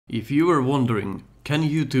If you were wondering, can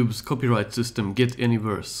YouTube's copyright system get any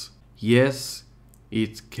worse? Yes,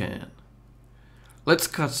 it can. Let's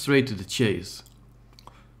cut straight to the chase.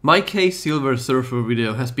 My K Silver Surfer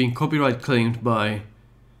video has been copyright claimed by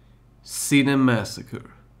Cinemassacre.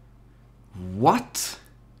 What?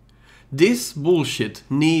 This bullshit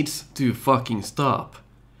needs to fucking stop.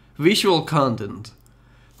 Visual content.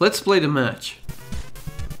 Let's play the match.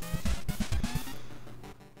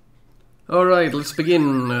 Alright, let's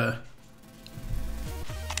begin. Not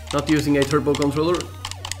using a turbo controller,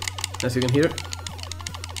 as you can hear.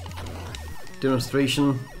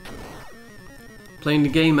 Demonstration. Playing the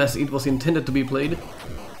game as it was intended to be played.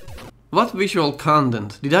 What visual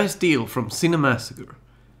content did I steal from Cinemassacre?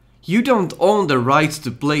 You don't own the rights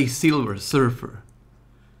to play Silver Surfer.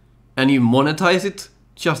 And you monetize it?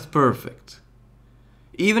 Just perfect.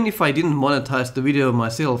 Even if I didn't monetize the video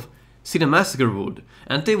myself, Cinemassacre would,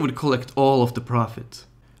 and they would collect all of the profit.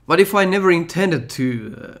 But if I never intended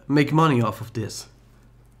to make money off of this,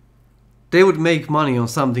 they would make money on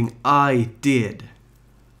something I did.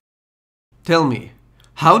 Tell me,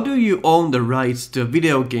 how do you own the rights to a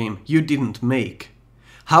video game you didn't make?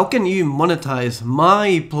 How can you monetize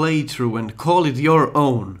my playthrough and call it your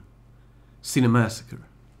own? Cinemassacre.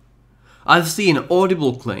 I've seen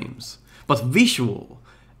audible claims, but visual?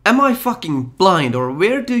 Am I fucking blind, or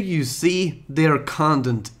where do you see their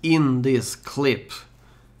content in this clip?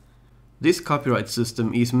 This copyright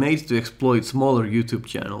system is made to exploit smaller YouTube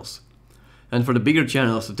channels, and for the bigger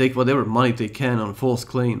channels to take whatever money they can on false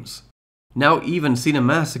claims. Now even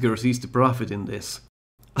Cinemassacre sees the profit in this.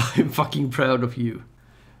 I'm fucking proud of you.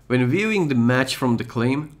 When viewing the match from the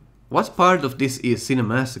claim, what part of this is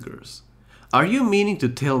Cinemassacre's? Are you meaning to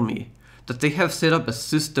tell me that they have set up a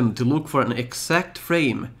system to look for an exact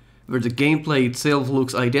frame where the gameplay itself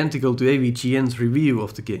looks identical to AVGN's review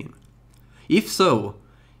of the game? If so,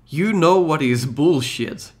 you know what is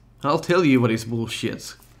bullshit. I'll tell you what is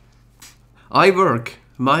bullshit. I work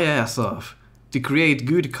my ass off to create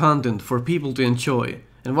good content for people to enjoy,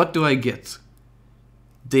 and what do I get?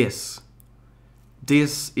 This.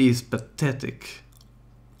 This is pathetic.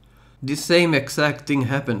 This same exact thing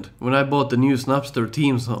happened when I bought the new Snupster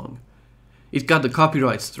theme song. It got a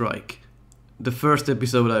copyright strike, the first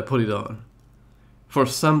episode I put it on, for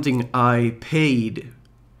something I paid.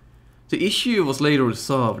 The issue was later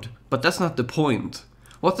resolved, but that's not the point.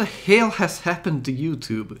 What the hell has happened to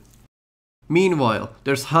YouTube? Meanwhile,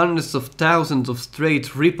 there's hundreds of thousands of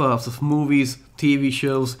straight rip-offs of movies, TV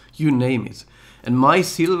shows, you name it. And my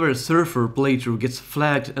Silver Surfer playthrough gets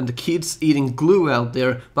flagged, and the kids eating glue out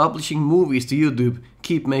there publishing movies to YouTube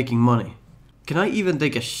keep making money. Can I even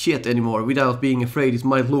take a shit anymore without being afraid it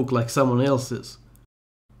might look like someone else's?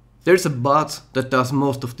 There's a bot that does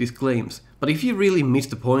most of these claims, but if you really miss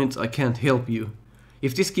the point, I can't help you.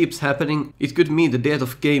 If this keeps happening, it could mean the death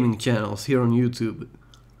of gaming channels here on YouTube.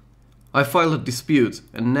 I filed a dispute,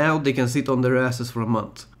 and now they can sit on their asses for a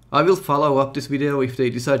month. I will follow up this video if they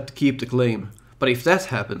decide to keep the claim, but if that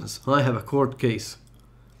happens, I have a court case.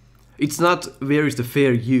 It's not where is the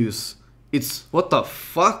fair use, it's what the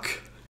fuck?